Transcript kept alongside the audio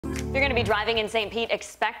If you're going to be driving in St. Pete,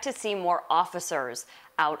 expect to see more officers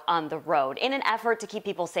out on the road. In an effort to keep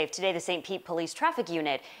people safe, today the St. Pete Police Traffic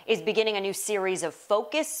Unit is beginning a new series of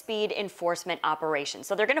focused speed enforcement operations.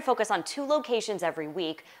 So they're going to focus on 2 locations every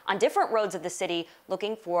week on different roads of the city,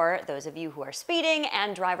 looking for those of you who are speeding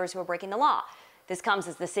and drivers who are breaking the law. This comes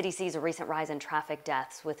as the city sees a recent rise in traffic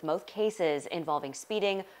deaths, with most cases involving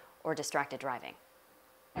speeding or distracted driving.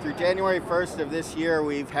 Through January 1st of this year,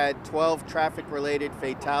 we've had 12 traffic-related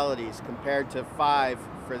fatalities compared to 5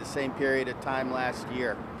 for the same period of time last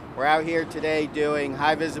year. We're out here today doing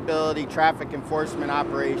high-visibility traffic enforcement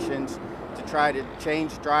operations to try to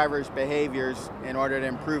change drivers' behaviors in order to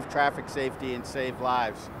improve traffic safety and save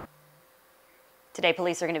lives. Today,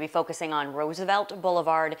 police are going to be focusing on Roosevelt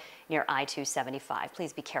Boulevard near I-275.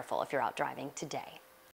 Please be careful if you're out driving today.